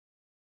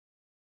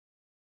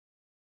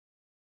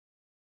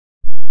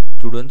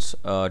students.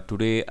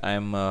 Today I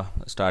am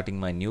starting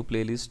my new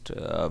playlist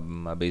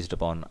based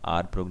upon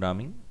R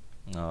programming.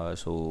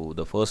 So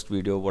the first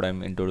video what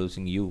I'm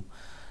introducing you,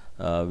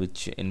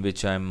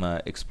 which I'm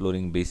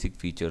exploring basic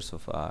features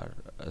of R.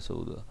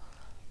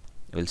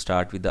 We'll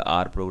start with the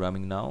R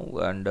programming now,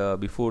 and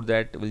before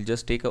that we'll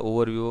just take an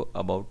overview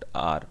about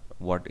R,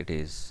 what it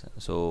is.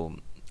 So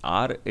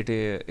R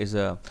is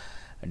a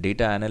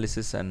data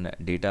analysis and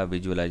data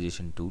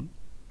visualization tool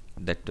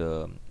that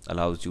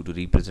allows you to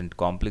represent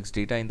complex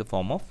data in the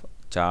form of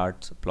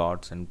charts,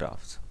 plots and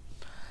graphs,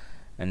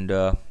 and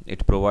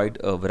it provides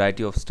a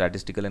variety of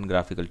statistical and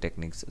graphical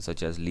techniques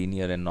such as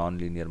linear and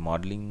non-linear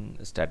modeling,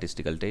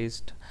 statistical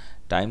test,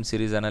 time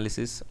series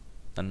analysis,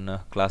 and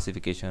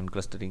classification,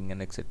 clustering,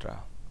 and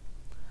etc.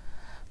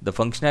 The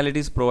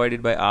functionalities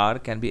provided by R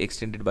can be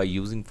extended by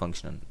using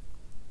function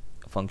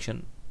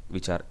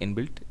which are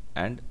inbuilt,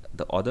 and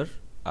the other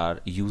are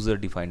user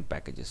defined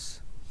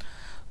packages.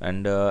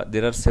 And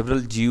there are several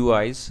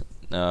GUIs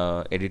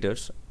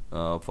editors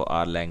for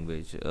R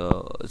language.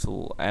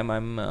 So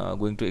I'm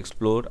going to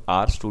explore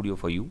R Studio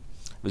for you,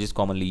 which is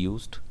commonly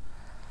used,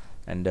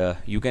 and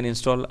you can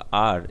install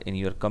R in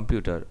your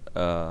computer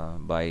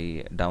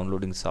by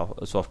downloading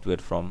software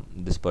from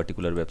this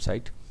particular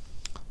website.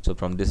 So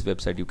from this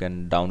website you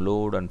can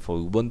download, and for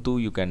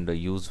Ubuntu you can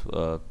use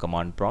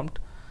command prompt.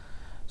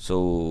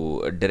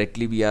 So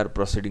directly we are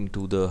proceeding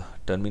to the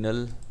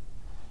terminal,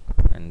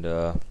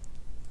 and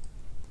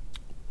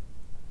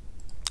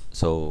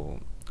so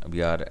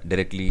we are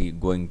directly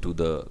going to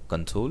the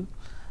console.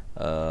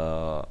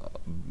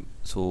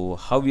 So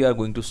how we are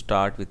going to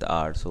start with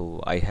R?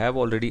 So I have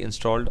already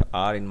installed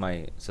R in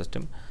my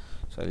system,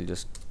 so I'll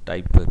just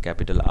type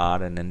capital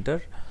R and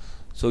enter.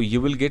 So you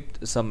will get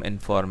some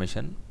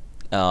information.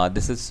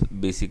 This is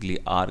basically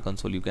R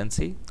console, you can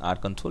say. R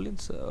console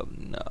is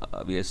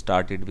we have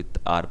started with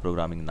R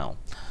programming now.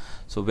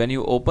 So when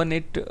you open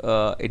it,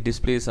 it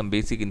displays some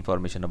basic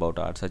information about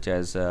R, such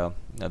as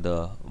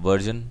the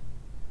version,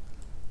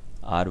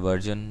 R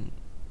version,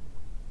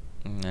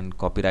 and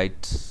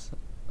copyrights,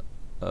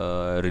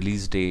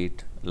 release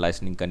date,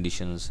 licensing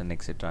conditions, and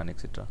etc. and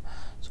etc.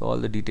 So all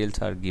the details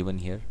are given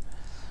here,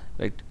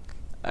 right?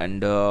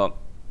 And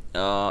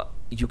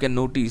you can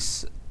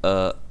notice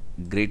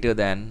greater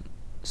than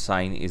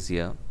sign is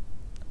here,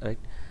 right?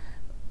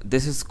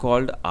 This is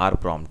called R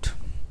prompt,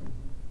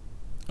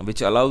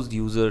 which allows the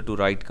user to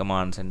write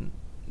commands and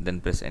then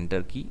press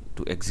enter key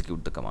to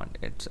execute the command.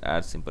 It's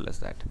as simple as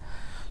that.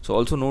 So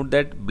also note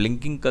that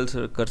blinking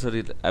cursor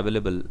is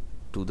available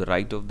to the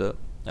right of the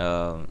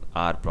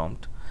R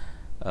prompt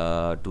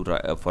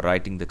for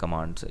writing the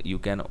commands. You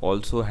can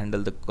also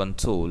handle the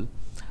console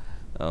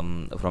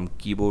from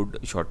keyboard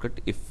shortcut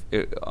if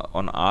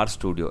on R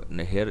Studio.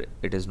 Here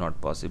it is not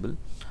possible,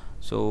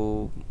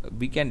 so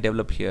we can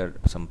develop here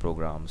some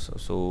programs.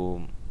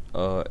 So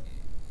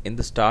in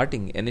the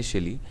starting,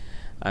 initially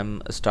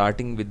I'm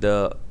starting with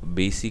the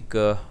basic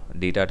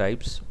data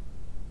types,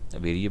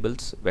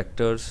 variables,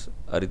 vectors,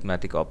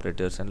 arithmetic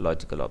operators, and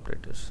logical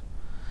operators,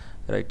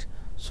 right?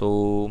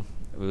 So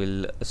we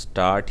will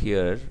start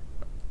here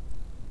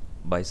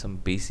by some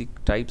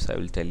basic types. I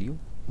will tell you.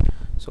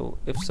 So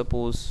if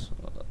suppose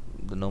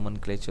the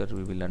nomenclature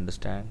we will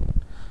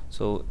understand.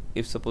 So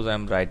if suppose I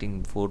am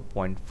writing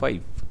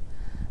 4.5,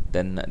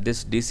 then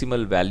this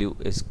decimal value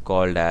is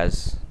called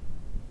as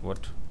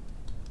what?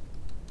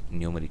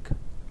 Numeric.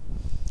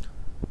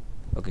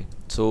 Okay,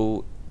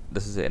 so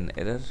this is an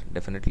error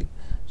definitely.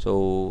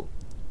 So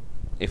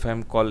if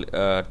I'm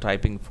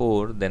typing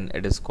 4, then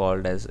it is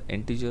called as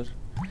integer.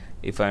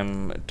 If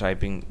I'm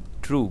typing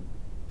true,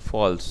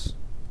 false,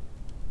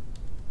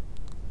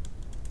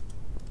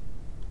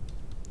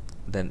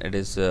 then it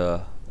is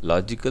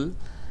logical.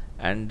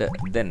 And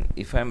then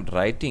if I'm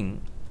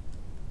writing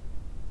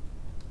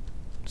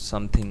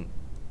something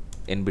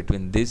in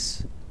between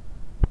this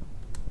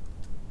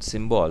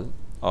symbol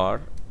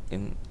or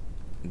in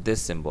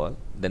this symbol,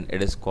 then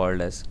it is called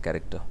as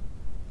character,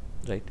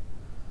 right?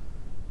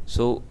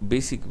 So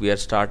basic, we are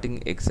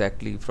starting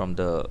exactly from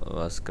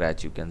the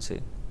scratch, you can say.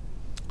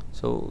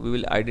 So we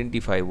will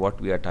identify what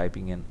we are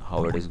typing and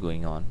how it is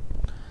going on.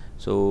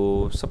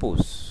 So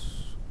suppose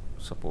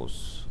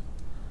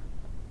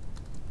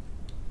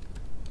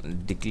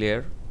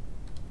declare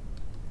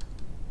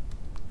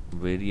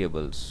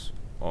variables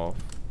of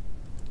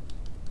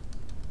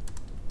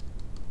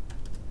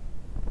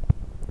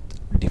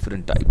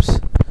different types.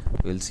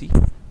 We'll see.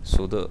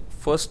 So the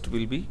first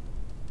will be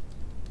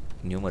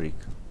numeric.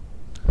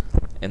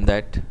 In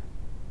that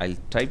I'll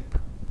type,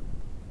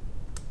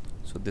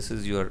 so this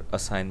is your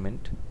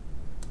assignment.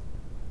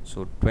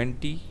 So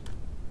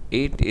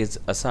 28 is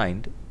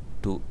assigned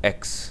to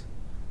X,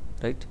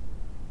 right?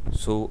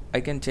 So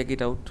I can check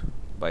it out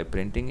by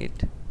printing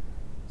it.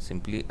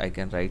 Simply I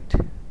can write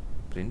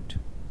print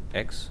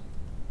X.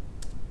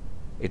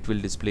 It will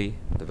display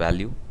the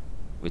value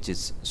which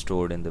is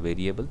stored in the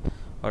variable,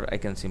 or I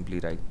can simply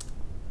write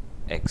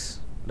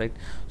X, right?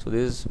 So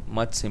this is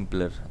much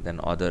simpler than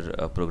other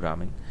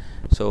programming.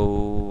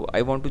 So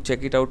I want to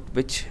check it out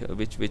which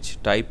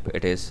type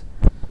it is.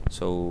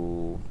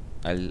 So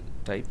I'll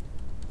type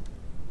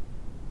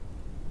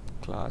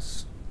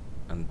class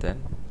and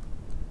then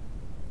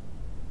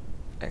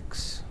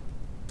X.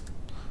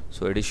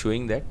 So it is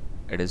showing that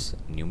it is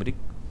numeric.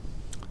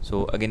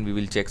 So again we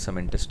will check some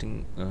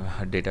interesting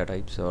data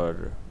types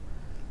or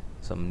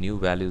some new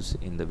values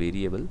in the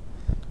variable.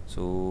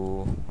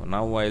 So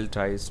now I'll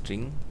try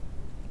string.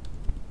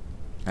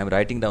 I'm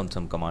writing down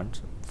some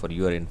commands for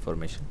your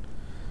information,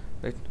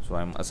 right? So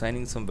I'm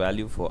assigning some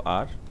value for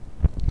R,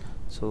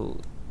 so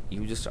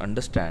you just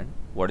understand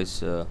what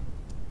is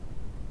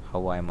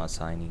how I'm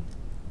assigning.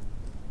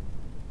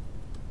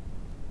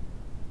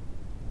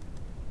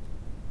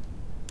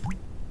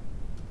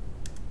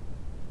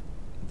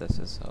 This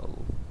is how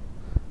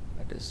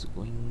it is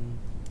going.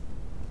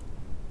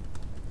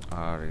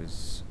 R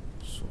is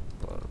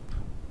superb,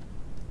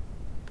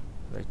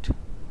 right?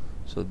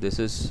 So this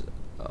is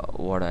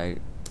what I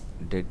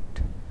did,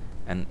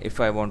 and if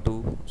I want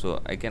to,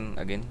 so I can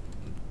again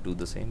do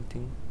the same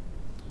thing,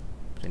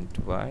 print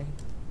y,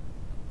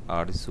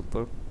 R is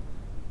superb,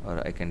 or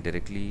I can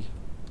directly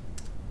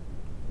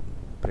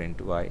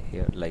print y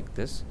here like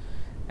this,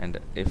 and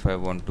if I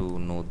want to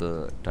know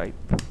the type,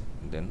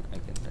 then I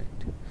can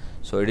write.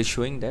 So it is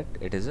showing that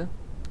it is a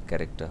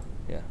character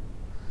here,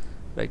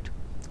 right?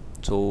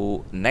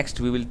 So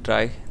next we will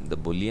try the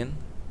boolean.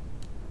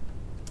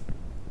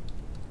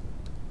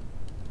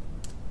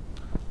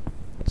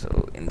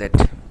 So in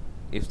that,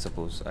 if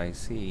suppose I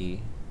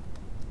see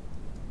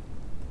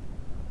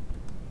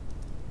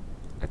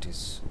it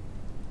is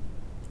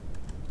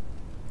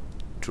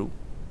true,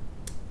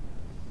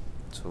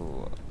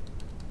 so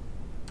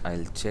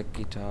I'll check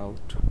it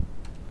out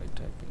by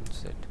typing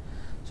set.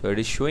 So it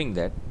is showing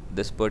that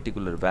this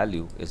particular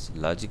value is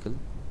logical,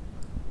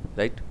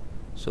 right?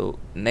 So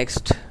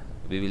next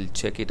we will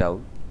check it out,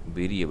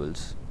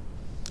 variables.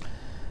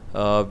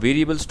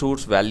 Variable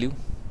stores value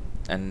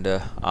and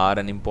are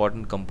an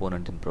important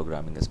component in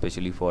programming,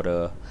 especially for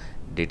a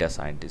data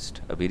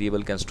scientist. A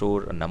variable can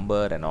store a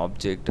number, an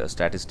object, a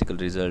statistical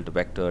result, a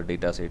vector,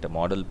 data set, a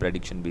model,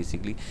 prediction,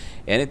 basically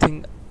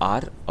anything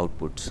are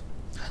outputs.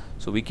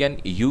 So we can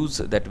use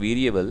that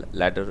variable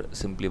later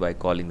simply by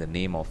calling the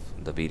name of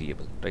the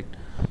variable, right?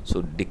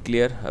 So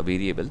declare a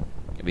variable,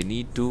 we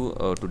need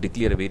to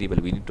declare a variable,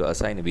 we need to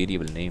assign a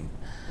variable name.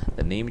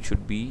 The name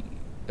should be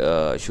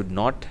should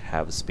not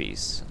have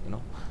space, you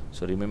know.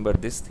 So remember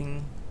this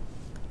thing,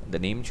 the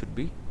name should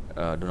be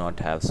do not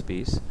have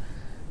space.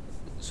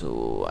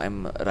 So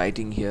I'm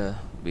writing here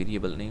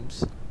variable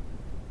names.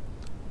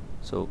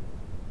 So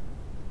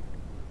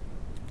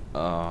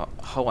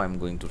how I'm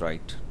going to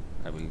write,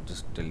 I will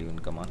just tell you in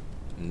command,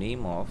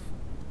 name of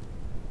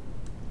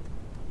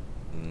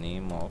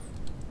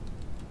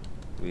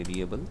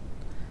variable,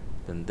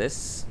 then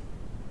this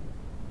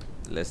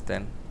less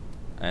than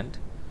and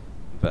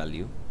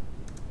value,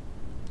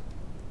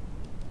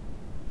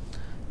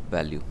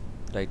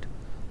 right?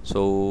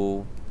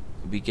 So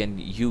we can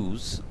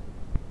use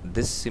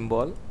this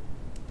symbol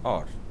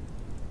or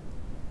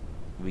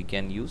we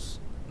can use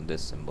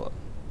this symbol,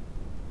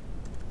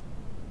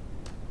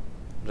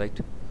 right?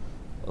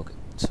 Okay,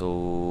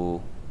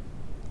 so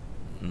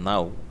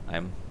now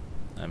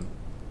I'll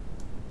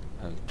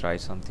try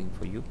something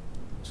for you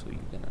so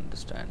you can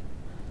understand.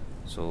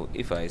 So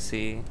if I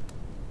say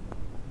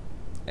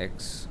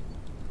X,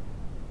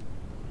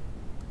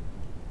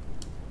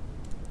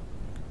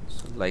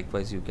 so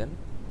likewise you can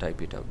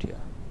type it out here.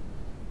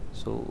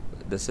 So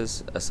this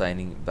is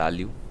assigning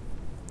value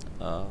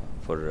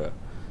for a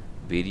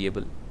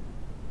variable.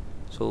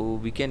 So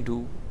we can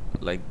do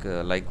like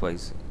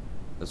likewise.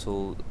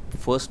 So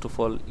first of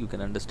all, you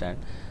can understand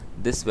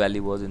this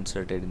value was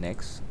inserted in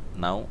X,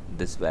 now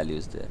this value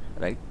is there,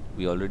 right?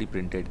 We already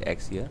printed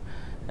X here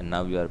and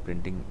now we are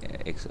printing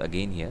X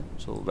again here,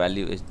 so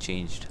value is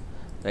changed,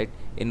 right?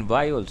 In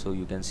Y also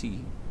you can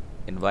see,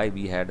 in Y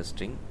we had a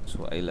string,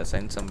 so I'll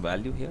assign some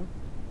value here.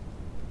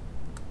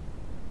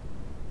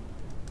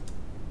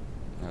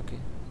 Okay,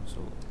 so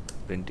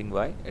printing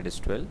Y, it is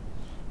 12,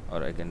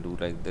 or I can do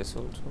like this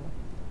also.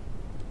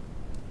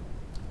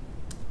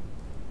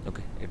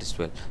 Okay, it is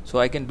 12. So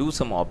I can do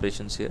some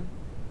operations here.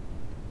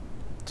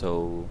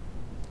 So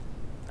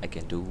I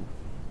can do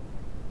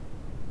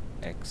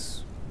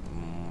X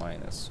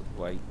minus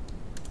Y,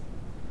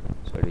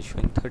 so it is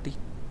showing 30,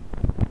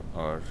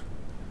 or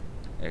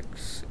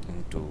X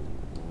into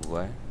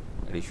Y,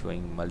 it is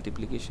showing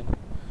multiplication,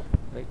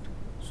 right?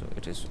 So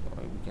it is,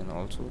 we can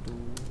also do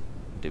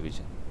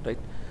division, right?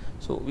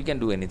 So we can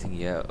do anything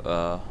here.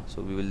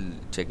 So we will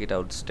check it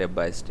out step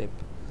by step,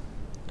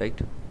 right?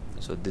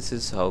 So this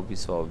is how we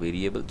saw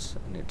variables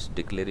and its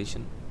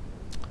declaration.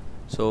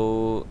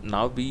 So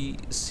now we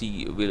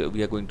see,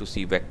 we are going to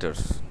see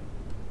vectors.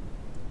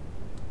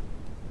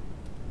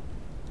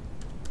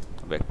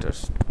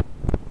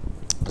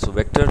 So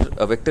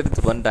a vector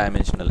is one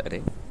dimensional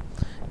array.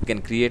 You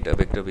can create a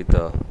vector with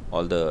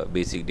all the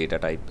basic data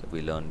type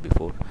we learned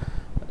before.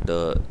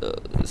 The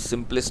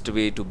simplest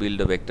way to build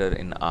a vector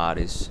in R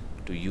is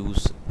to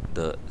use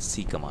the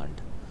C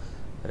command,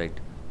 right?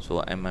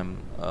 So I'm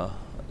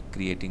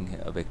creating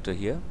a vector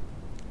here.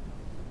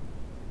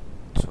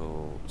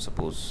 So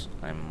suppose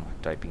I'm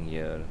typing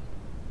here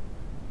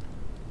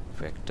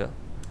vector.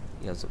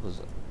 Yeah,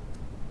 suppose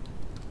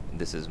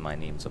this is my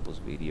name, suppose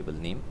variable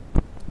name,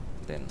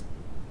 then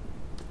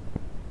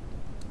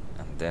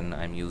and then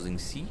I'm using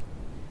C.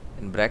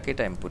 In bracket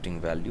I'm putting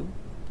value.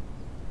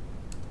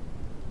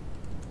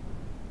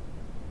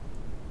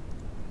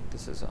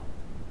 This is a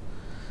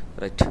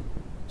right.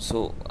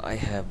 So I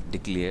have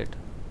declared,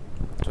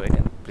 so I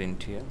can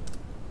print here.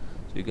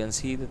 So you can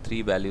see the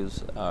three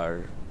values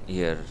are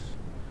here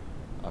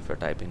after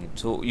typing it.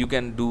 So you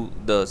can do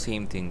the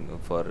same thing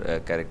for a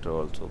character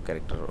also,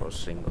 character or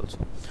string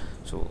also.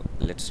 So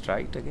let's try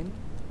it again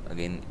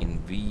in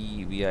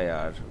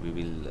vir we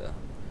will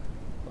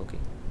okay,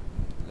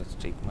 let's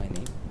take my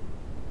name.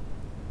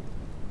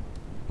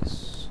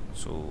 Yes.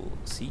 So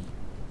C,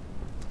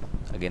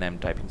 again I'm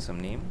typing some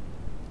name,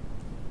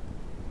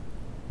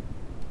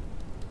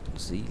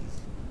 Z,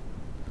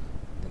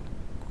 then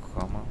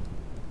comma,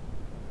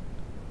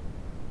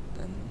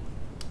 then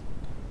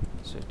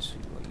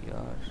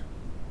ZCYR,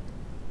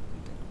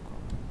 then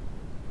comma,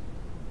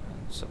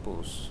 and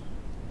suppose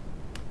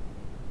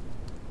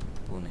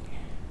Pune,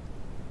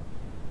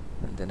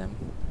 and then I'm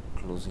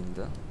closing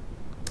the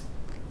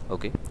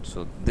okay.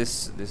 So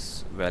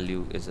this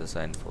value is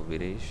assigned for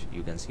Viresh.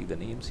 You can see the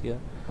names here.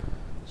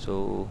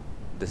 So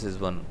this is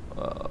one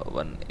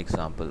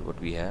example what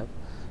we have.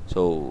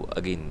 So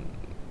again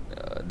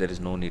there is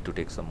no need to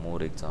take some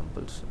more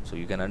examples, so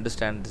you can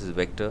understand this is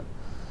vector.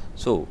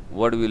 So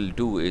what we will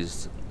do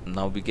is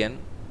now we can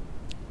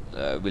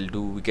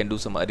do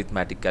some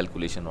arithmetic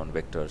calculation on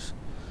vectors.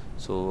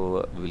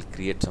 So we will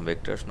create some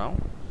vectors now.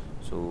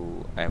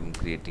 So I am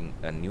creating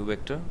a new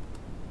vector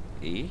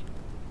A,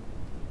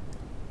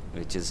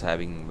 which is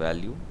having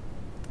value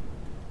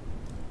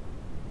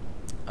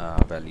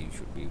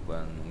should be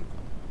 1,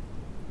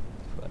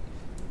 5.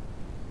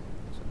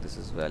 So this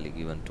is value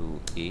given to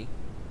A.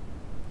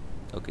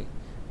 Okay,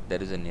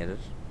 there is an error.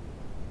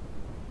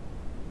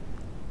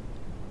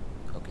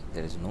 Okay,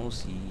 there is no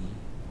C,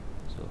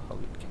 so how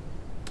it can.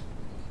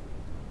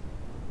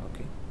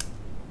 Okay,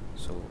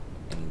 so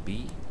in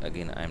B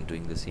again I am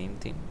doing the same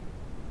thing.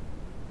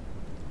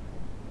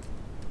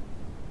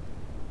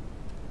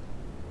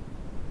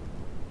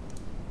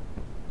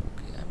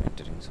 Okay, I am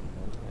entering some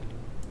more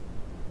value.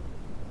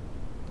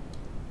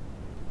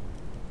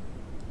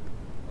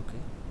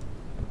 Okay,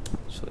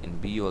 so in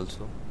B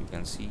also you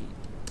can see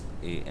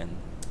A and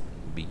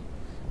B,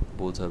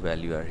 both our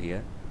value are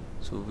here.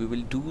 So we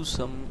will do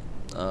some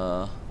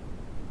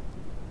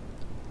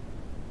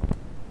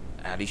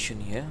addition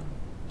here.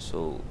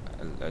 So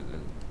I'll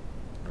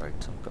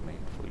write some command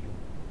for you.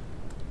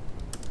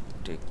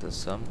 Take the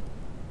sum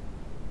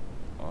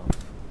of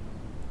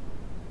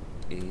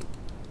A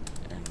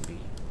and B,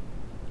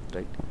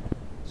 right?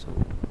 So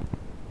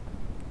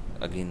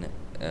again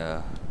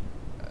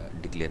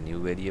declare new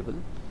variable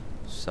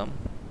sum.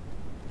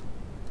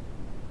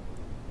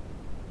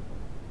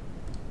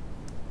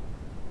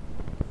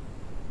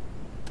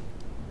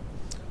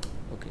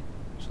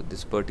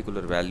 This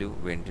particular value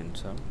went in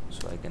sum,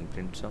 so I can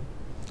print sum.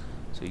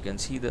 So you can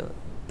see the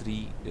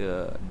three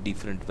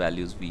different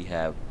values we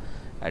have.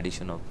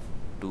 Addition of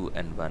 2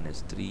 and 1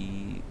 is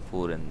 3,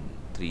 4 and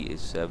 3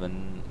 is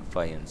 7,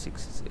 5 and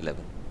 6 is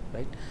 11,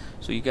 right?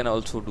 So you can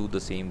also do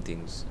the same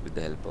things with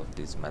the help of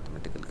these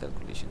mathematical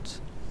calculations.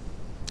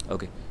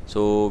 Okay,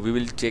 so we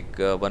will check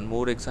one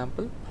more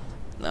example.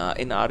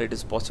 In R it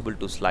is possible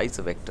to slice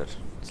a vector.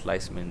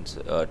 Slice means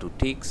to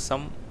take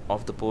some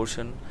of the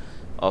portion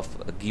of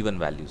given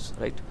values,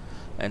 right?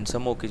 And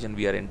some occasion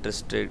we are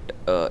interested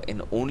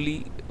in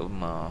only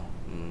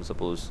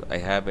suppose I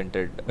have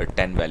entered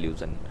 10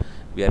 values and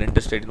we are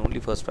interested in only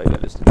first 5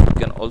 values. You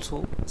can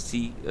also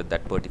see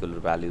that particular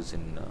values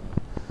in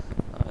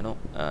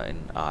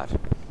in R.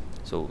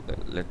 So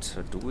let's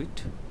do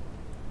it.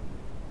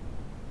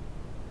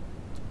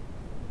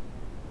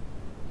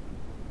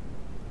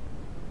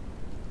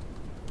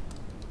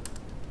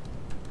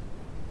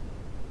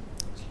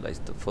 Slice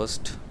the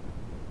first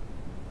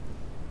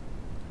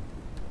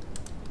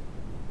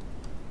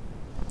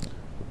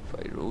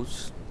 5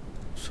 rows.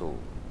 So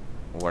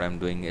what I'm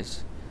doing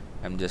is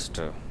I'm just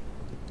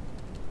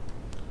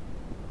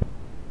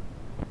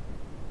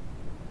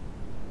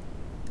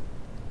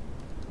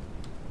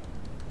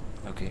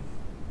okay,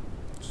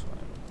 so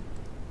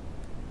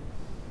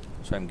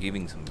I'm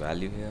giving some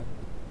value here,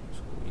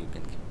 so you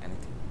can give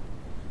anything.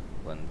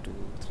 1 2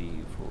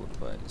 3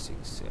 4 5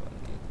 6 7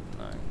 8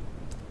 9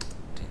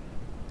 10.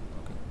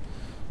 Okay,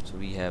 so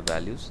we have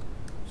values.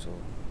 So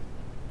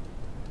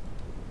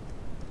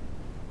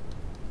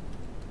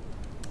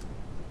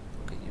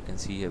you can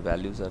see here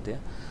values are there.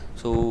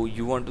 So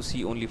you want to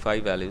see only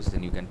 5 values,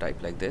 then you can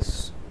type like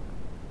this.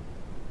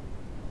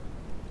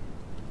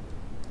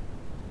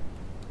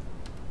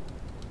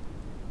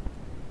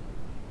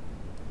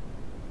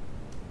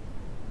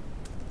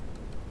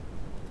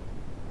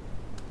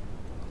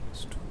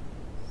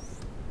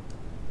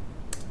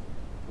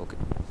 Okay,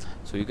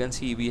 so you can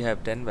see we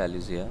have 10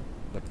 values here.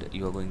 but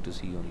you are going to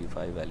see only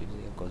 5 values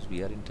here because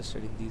we are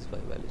interested in these 5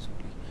 values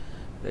only,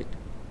 right?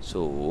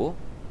 So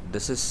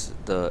this is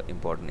the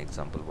important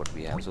example what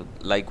we have. So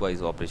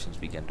likewise operations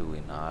we can do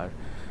in R.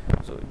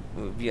 So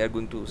we are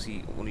going to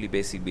see only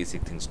basic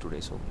things today.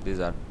 So these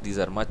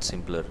are much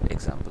simpler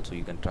examples, so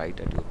you can try it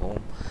at your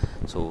home.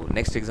 So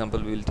next example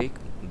we will take,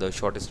 the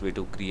shortest way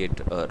to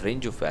create a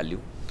range of value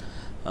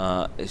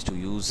is to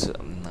use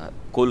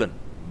colon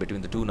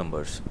between the two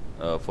numbers.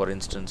 For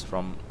instance,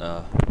 from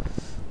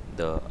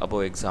the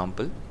above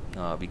example,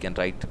 we can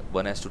write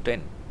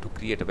 1:10 to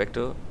create a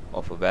vector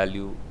of a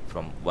value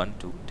from 1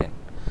 to 10.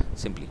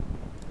 Simply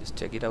just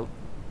check it out.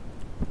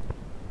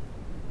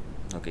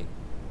 Okay,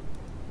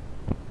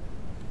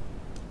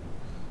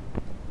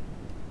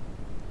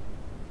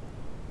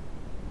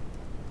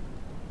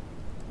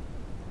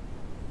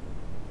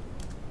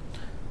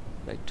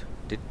 right,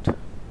 did.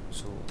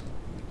 So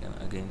we can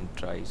again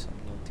try some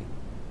new thing.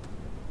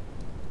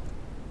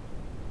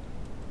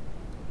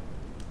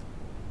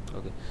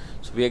 Okay,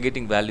 so we are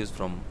getting values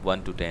from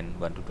 1 to 10,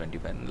 1 to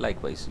 25, and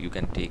likewise you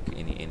can take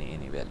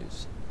any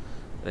values,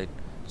 right?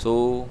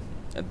 So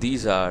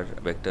these are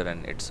vector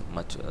and its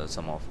much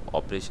sum of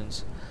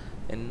operations.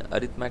 In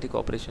arithmetic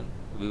operation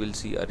we will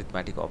see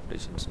arithmetic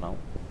operations now.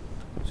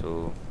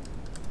 So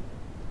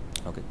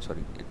okay,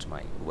 sorry, it's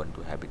my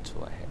Ubuntu habit,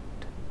 so I had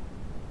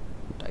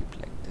typed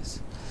like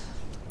this.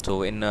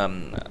 So in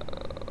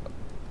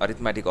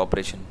arithmetic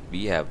operation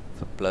we have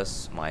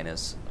plus,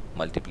 minus,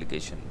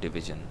 multiplication,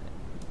 division,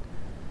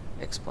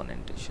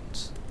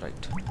 exponentations,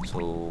 right?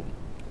 So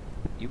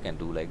you can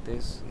do like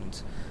this,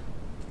 means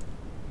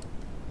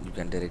you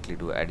can directly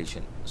do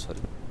addition, sorry,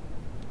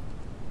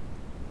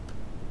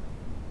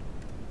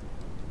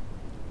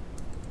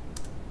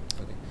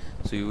 okay,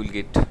 so you will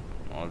get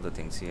all the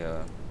things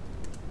here,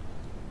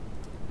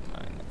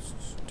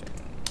 minus 10.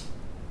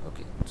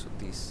 Okay, so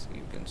this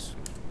you can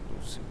do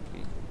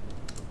simply.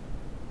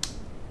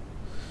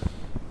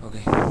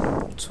 Okay,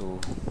 so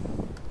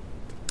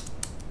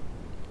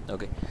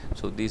okay,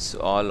 so these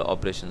all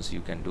operations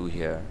you can do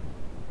here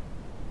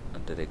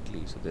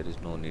directly, so there is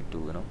no need to,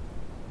 you know,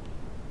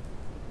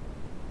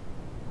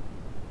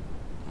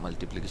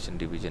 multiplication,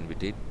 division we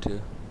did.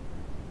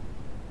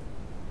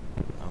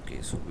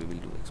 Okay, so we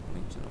will do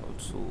exponential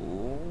also,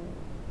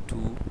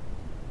 2.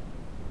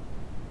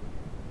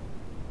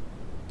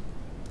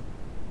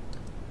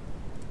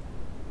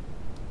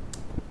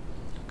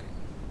 Okay,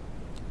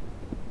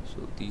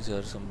 so these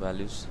are some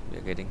values we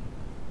are getting.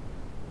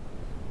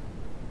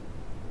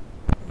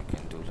 We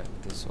can do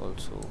like this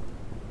also.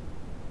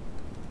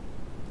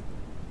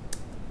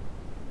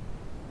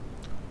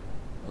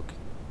 Okay,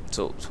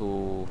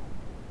 so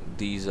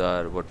these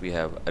are what we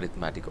have,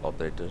 arithmetic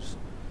operators.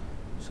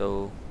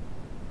 So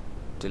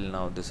till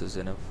now this is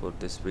enough for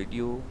this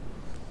video.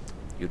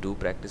 You do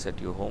practice at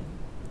your home,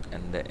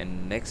 and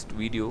in next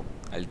video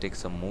I'll take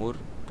some more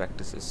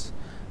practices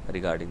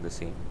regarding the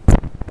same.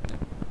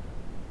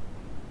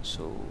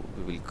 So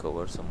we will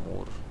cover some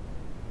more